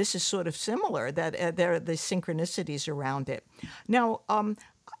sort of similar, that there are the synchronicities around it. Now,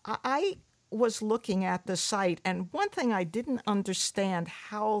 I was looking at the site, and one thing I didn't understand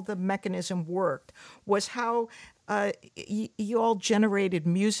how the mechanism worked was how you all generated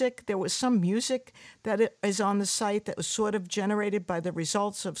music. There was some music that is on the site that was sort of generated by the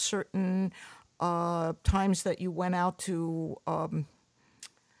results of certain times that you went out to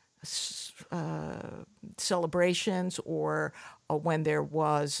celebrations, or when there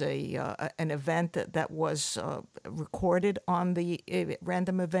was an event that was recorded on the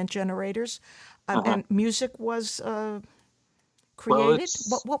random event generators, and music was created.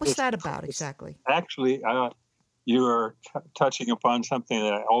 Well, what was that about exactly? Actually, you are touching upon something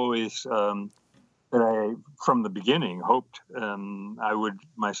that I always, that I from the beginning hoped I would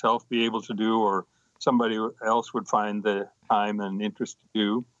myself be able to do, or somebody else would find the time and interest to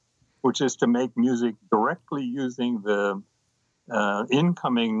do, which is to make music directly using the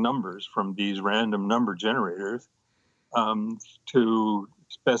incoming numbers from these random number generators to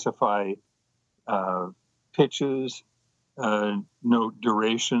specify pitches, note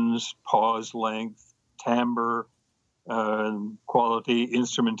durations, pause length, timbre, quality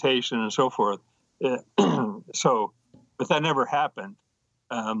instrumentation and so forth. But that never happened.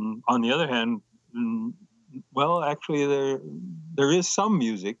 On the other hand, well, actually, there is some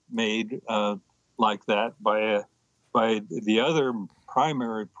music made like that by the other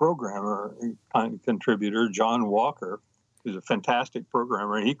primary programmer contributor, John Walker, who's a fantastic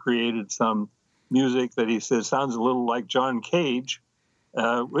programmer. He created some music that he says sounds a little like John Cage,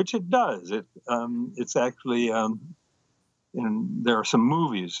 which it does. It's actually, and there are some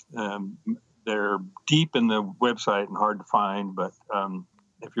movies. They're deep in the website and hard to find, but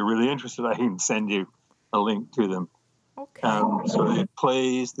if you're really interested, I can send you a link to them. Okay. So it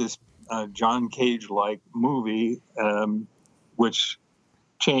plays this John Cage-like movie, which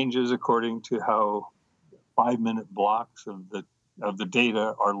changes according to how 5-minute blocks of the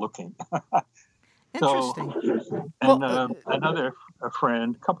data are looking. Interesting. Another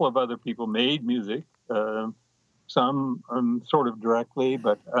friend, a couple of other people made music. Some sort of directly,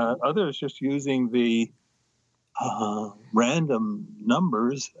 but others just using the random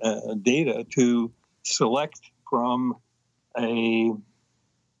numbers data to select from a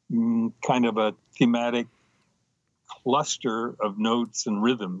kind of a thematic cluster of notes and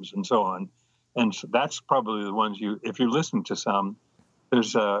rhythms and so on. And so that's probably the ones if you listen to some,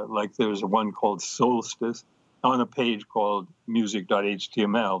 there's a one called Solstice on a page called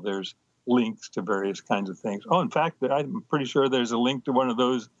music.html. There's links to various kinds of things. Oh, in fact, I'm pretty sure there's a link to one of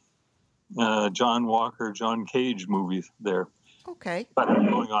those John Walker, John Cage movies there. Okay. But I'm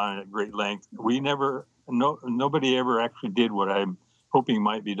going on at great length. Nobody ever actually did what I'm hoping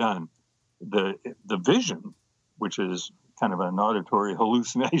might be done. The vision, which is kind of an auditory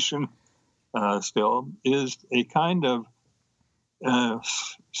hallucination still, is a kind of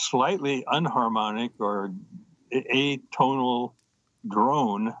slightly unharmonic or atonal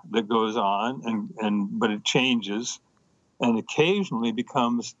drone that goes on, but it changes and occasionally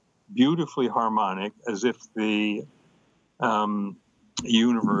becomes beautifully harmonic, as if the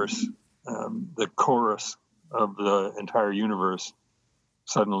universe, the chorus of the entire universe,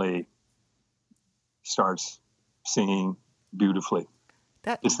 suddenly starts singing beautifully.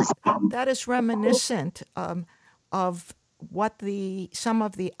 That is reminiscent of what some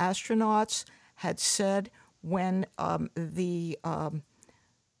of the astronauts had said when the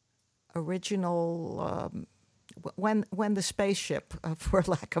original when the spaceship, for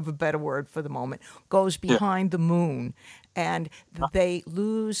lack of a better word for the moment, goes behind the moon and they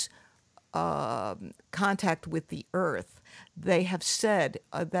lose contact with the Earth, they have said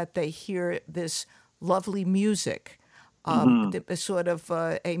that they hear this lovely music, sort of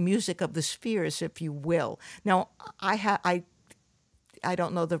a music of the spheres, if you will. Now, I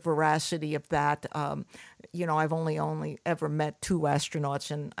don't know the veracity of that. I've only ever met 2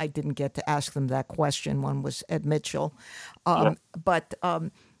 astronauts, and I didn't get to ask them that question. One was Ed Mitchell. But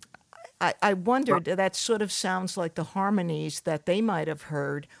I wondered, that sort of sounds like the harmonies that they might have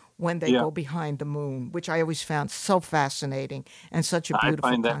heard when they go behind the moon, which I always found so fascinating and such a beautiful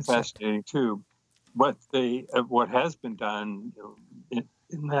concept. I find that fascinating, too. What has been done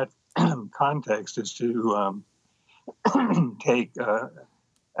in that context is to take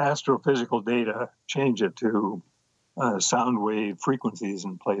astrophysical data, change it to sound wave frequencies,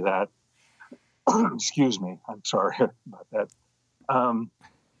 and play that. Excuse me, I'm sorry about that.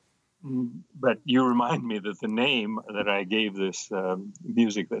 But you remind me that the name that I gave this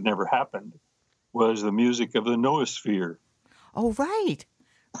music that never happened was the music of the noosphere. Oh, right.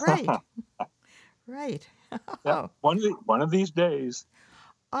 Right. Yeah, one of these days.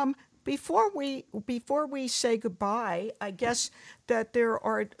 Before we say goodbye, I guess that there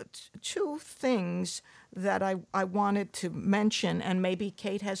are 2 things that I wanted to mention, and maybe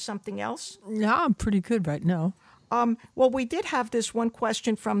Kate has something else? Yeah, I'm pretty good right now. Well, we did have this one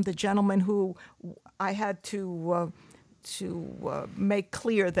question from the gentleman who I had to make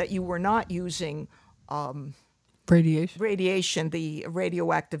clear that you were not using radiation, the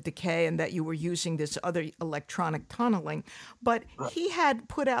radioactive decay, and that you were using this other electronic tunneling. But he had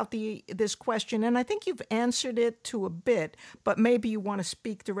put out this question, and I think you've answered it to a bit, but maybe you want to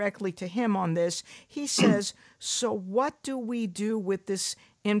speak directly to him on this. He says, so what do we do with this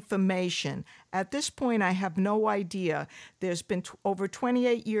information? At this point, I have no idea. There's been over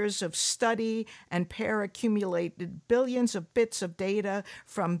 28 years of study, and PEAR accumulated billions of bits of data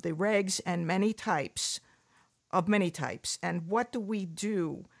from the REGs and many types. And what do we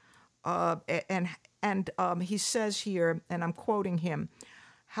do? And he says here, and I'm quoting him,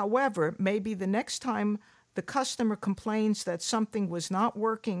 however, maybe the next time the customer complains that something was not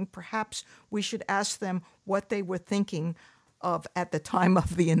working, perhaps we should ask them what they were thinking of at the time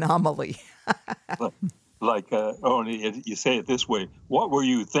of the anomaly. like, only you say it this way, what were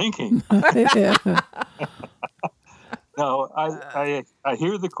you thinking? Yeah. No, I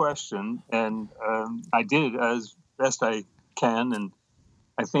hear the question, and I did as best I can, and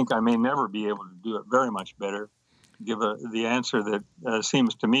I think I may never be able to do it very much better, give the answer that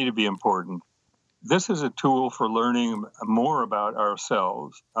seems to me to be important. This is a tool for learning more about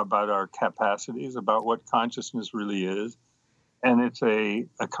ourselves, about our capacities, about what consciousness really is, and it's a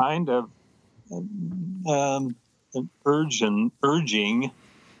kind of an urging from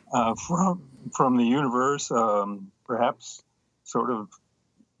the universe, perhaps sort of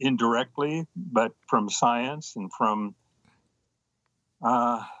indirectly, but from science and from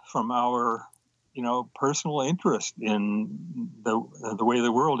our, personal interest in the way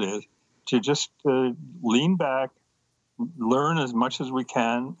the world is, to just lean back, learn as much as we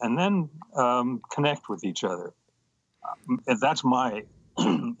can, and then connect with each other. That's my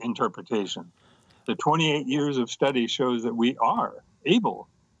interpretation. The 28 years of study shows that we are able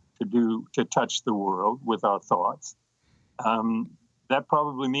to touch the world with our thoughts. That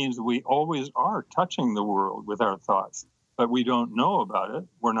probably means that we always are touching the world with our thoughts, but we don't know about it.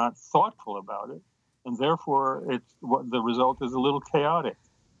 We're not thoughtful about it, and therefore the result is a little chaotic.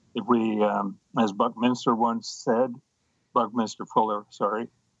 If we, as Buckminster Fuller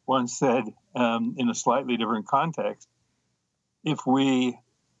once said, in a slightly different context, if we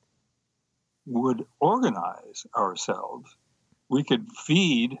would organize ourselves, we could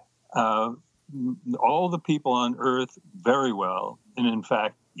feed all the people on Earth very well, and in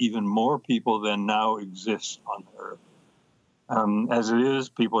fact, even more people than now exist on Earth. As it is,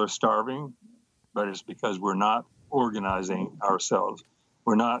 people are starving, but it's because we're not organizing ourselves.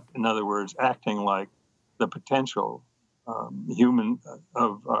 We're not, in other words, acting like the potential human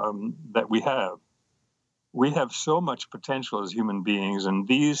that we have. We have so much potential as human beings, and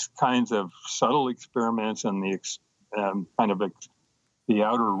these kinds of subtle experiments and the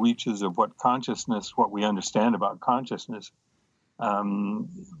outer reaches of what we understand about consciousness, the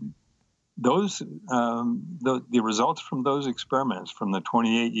results from those experiments, from the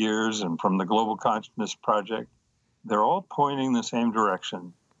 28 years and from the Global Consciousness Project, they're all pointing the same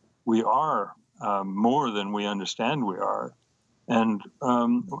direction. We are more than we understand we are, and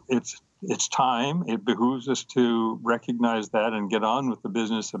it's time. It behooves us to recognize that and get on with the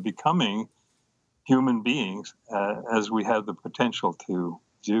business of becoming human beings as we have the potential to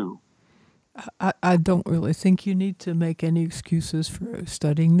do. I don't really think you need to make any excuses for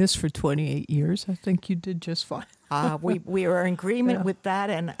studying this for 28 years. I think you did just fine. We are in agreement with that,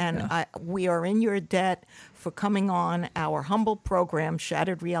 and we are in your debt for coming on our humble program,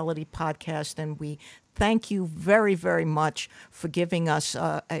 Shattered Reality Podcast, and we thank you very, very much for giving us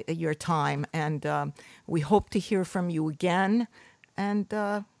your time, and we hope to hear from you again, and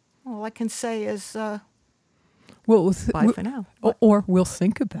all I can say is... bye for now. Or we'll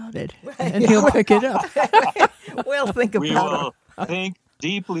think about it, and he'll pick it up. We'll think about it. We will think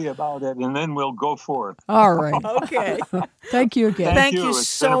deeply about it, and then we'll go forth. All right. Okay. Thank you again. Thank you. you It's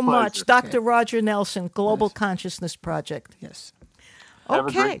so been a much, pleasure. Dr. Roger Nelson, Global Consciousness Project. Yes. Have a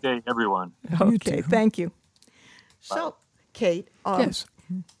Okay. great day, everyone. Okay, thank you. So, Kate, Yes.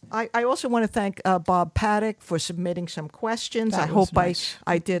 I also want to thank Bob Paddock for submitting some questions. That I was hope nice.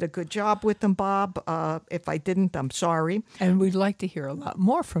 I did a good job with them, Bob. If I didn't, I'm sorry. And we'd like to hear a lot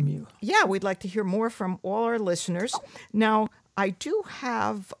more from you. Yeah, we'd like to hear more from all our listeners. Now, I do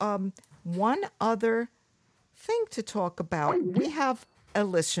have one other thing to talk about. We have a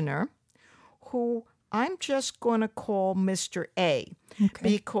listener who I'm just going to call Mr. A,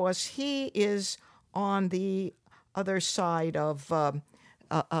 because he is on the other side of well,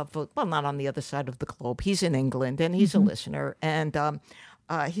 not on the other side of the globe. He's in England, and he's a listener, and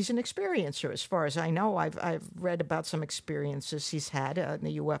he's an experiencer. As far as I know, I've read about some experiences he's had in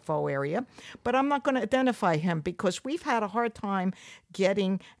the UFO area, but I'm not going to identify him because we've had a hard time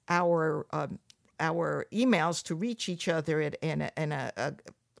getting our emails to reach each other in a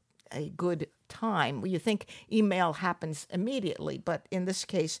good time. You think email happens immediately, but in this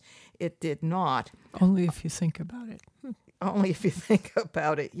case, it did not. Only if you think about it. Only if you think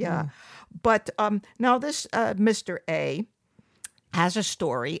about it, yeah. But now this Mr. A has a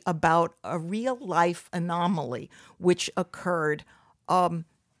story about a real-life anomaly which occurred, I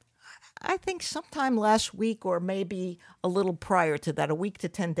think sometime last week or maybe a little prior to that, a week to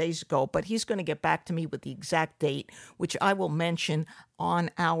 10 days ago. But he's going to get back to me with the exact date, which I will mention on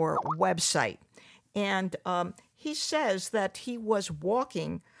our website. And he says that he was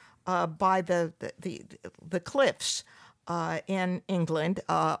walking by the cliffs in England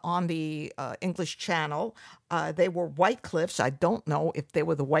on the English Channel. They were white cliffs. I don't know if they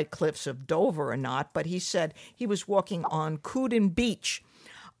were the white cliffs of Dover or not, but he said he was walking on Cooden Beach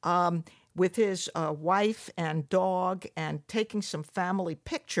with his wife and dog and taking some family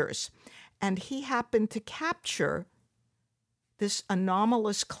pictures. And he happened to capture this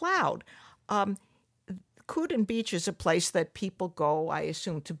anomalous cloud. Cooden Beach is a place that people go, I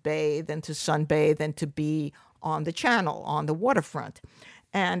assume, to bathe and to sunbathe and to be on the channel, on the waterfront.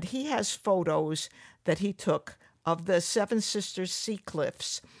 And he has photos that he took of the Seven Sisters Sea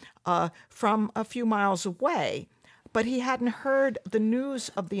Cliffs from a few miles away. But he hadn't heard the news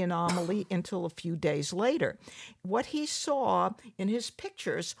of the anomaly until a few days later. What he saw in his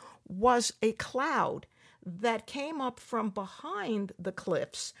pictures was a cloud that came up from behind the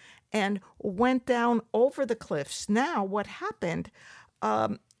cliffs and went down over the cliffs. Now, what happened,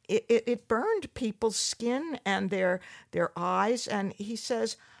 it burned people's skin and their eyes. And he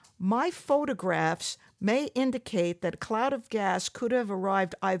says, my photographs may indicate that a cloud of gas could have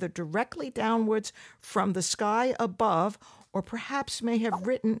arrived either directly downwards from the sky above or perhaps may have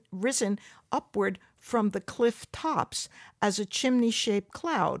risen upward from the cliff tops as a chimney-shaped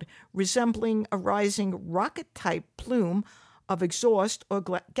cloud, resembling a rising rocket-type plume of exhaust or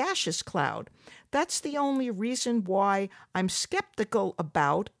gaseous cloud. That's the only reason why I'm skeptical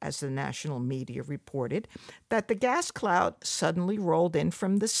about, as the national media reported, that the gas cloud suddenly rolled in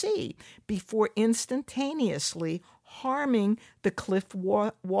from the sea before instantaneously harming the cliff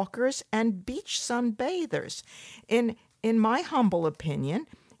walkers and beach sunbathers. In my humble opinion,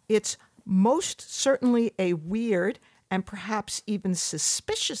 it's most certainly a weird and perhaps even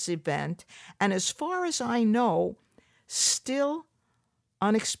suspicious event, and as far as I know, still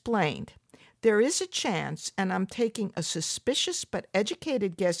unexplained. There is a chance, and I'm taking a suspicious but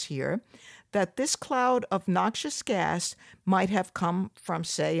educated guess here, that this cloud of noxious gas might have come from,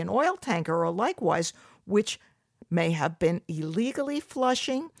 say, an oil tanker or likewise, which may have been illegally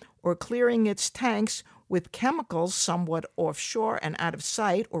flushing or clearing its tanks with chemicals somewhat offshore and out of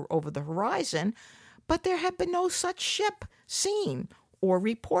sight or over the horizon, but there had been no such ship seen or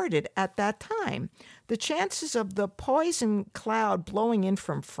reported at that time. The chances of the poison cloud blowing in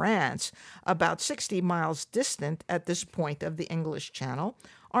from France, about 60 miles distant at this point of the English Channel,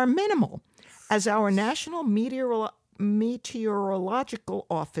 are minimal, as our National Meteorological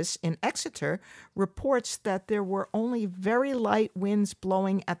Office in Exeter reports that there were only very light winds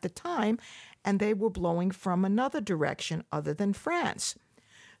blowing at the time, and they were blowing from another direction other than France.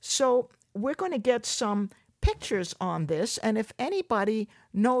 So we're going to get some pictures on this, and if anybody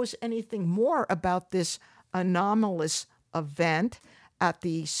knows anything more about this anomalous event at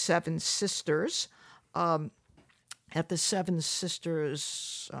the Seven Sisters,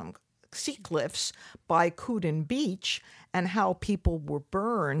 Sea Cliffs by Cooden Beach, and how people were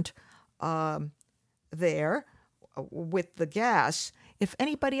burned there with the gas, if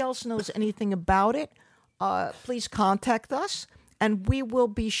anybody else knows anything about it, please contact us. And we will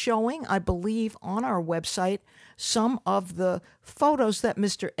be showing, I believe, on our website some of the photos that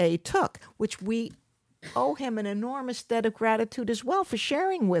Mr. A took, which we owe him an enormous debt of gratitude as well for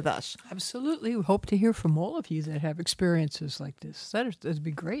sharing with us. Absolutely. We hope to hear from all of you that have experiences like this. That'd be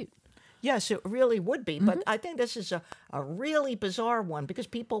great. Yes, it really would be. But I think this is a really bizarre one because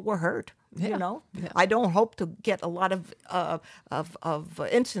people were hurt. Yeah. You know, Yeah. I don't hope to get a lot of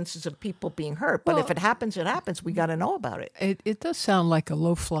instances of people being hurt. But if it happens, it happens. We got to know about it. It does sound like a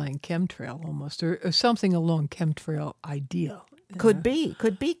low-flying chemtrail almost, or something along chemtrail idea. Could be,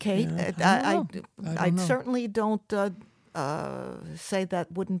 Kate. Yeah, I certainly don't say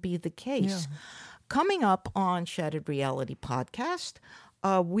that wouldn't be the case. Yeah. Coming up on Shattered Reality Podcast,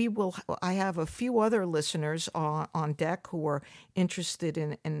 I have a few other listeners on deck who are interested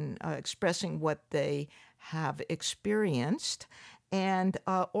in expressing what they have experienced. And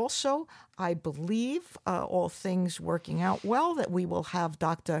also, I believe, all things working out well, that we will have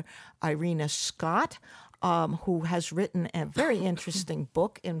Dr. Irina Scott, who has written a very interesting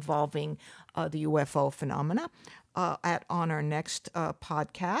book involving the UFO phenomena, on our next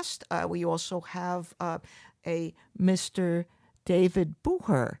podcast. We also have a Mr. David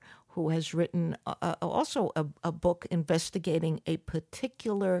Bucher, who has written also a book investigating a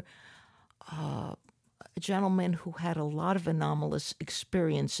particular gentleman who had a lot of anomalous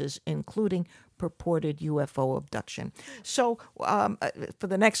experiences, including purported UFO abduction. So for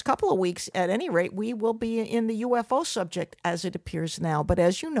the next couple of weeks, at any rate, we will be in the UFO subject as it appears now. But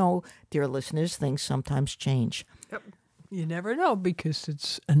as you know, dear listeners, things sometimes change. Yep. You never know because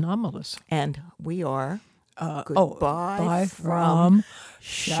it's anomalous. And we are... Goodbye from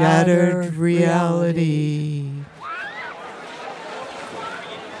Shattered Reality.